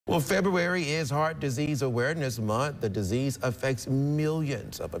Well, February is Heart Disease Awareness Month. The disease affects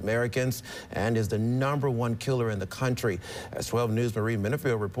millions of Americans and is the #1 killer in the country. As 12 News' Marie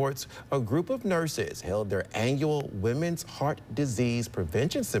Minifield reports, a group of nurses held their annual Women's Heart Disease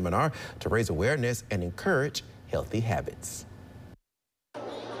Prevention Seminar to raise awareness and encourage healthy habits.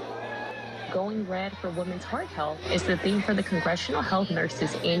 Going Red for Women's Heart Health is the theme for the Congressional Health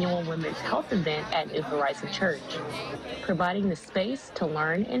Nurses annual Women's Health event at New Horizon Church, providing the space to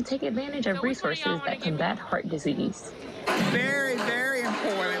learn and take advantage of resources that combat heart disease. Very, very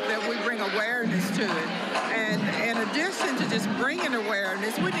important that we bring awareness to it. And in addition to just bringing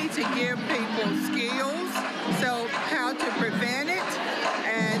awareness, we need to give people skills, so how to prevent it,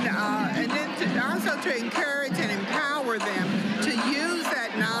 and then also to encourage and empower them to use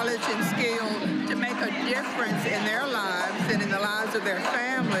that knowledge and skill to make a difference in their lives and in the lives of their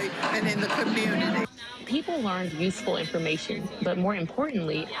family and in the community. People learned useful information, but more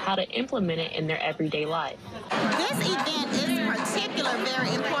importantly, how to implement it in their everyday life. This event is particularly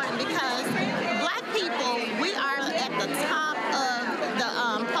very important because Black people, we are at the top of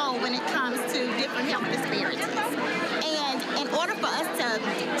the poll when it comes to different health disparities. And in order for us to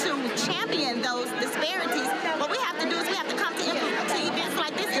champion those disparities, what we have to do is we have to come to events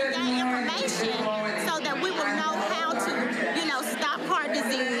like this and gain information so that we will know how to, stop heart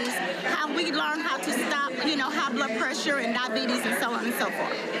disease, how we learn how to stop, high blood pressure and diabetes and so on and so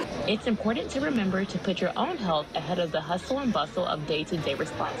forth. It's important to remember to put your own health ahead of the hustle and bustle of day-to-day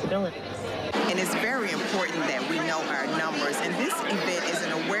responsibilities. And it's very important that we know our numbers. And this event is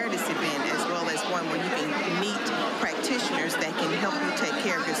an awareness event as well as one where you can meet practitioners that can help you take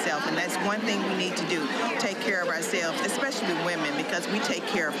care of yourself. And that's one thing we need to do, take care of ourselves, especially women, because we take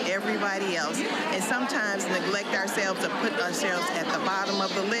care of everybody else and sometimes neglect ourselves or put ourselves at the bottom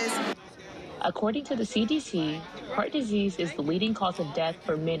of the list. According to the CDC, heart disease is the leading cause of death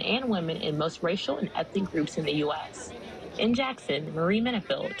for men and women in most racial and ethnic groups in the U.S. In Jackson, Marie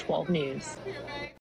Minifield, 12 News.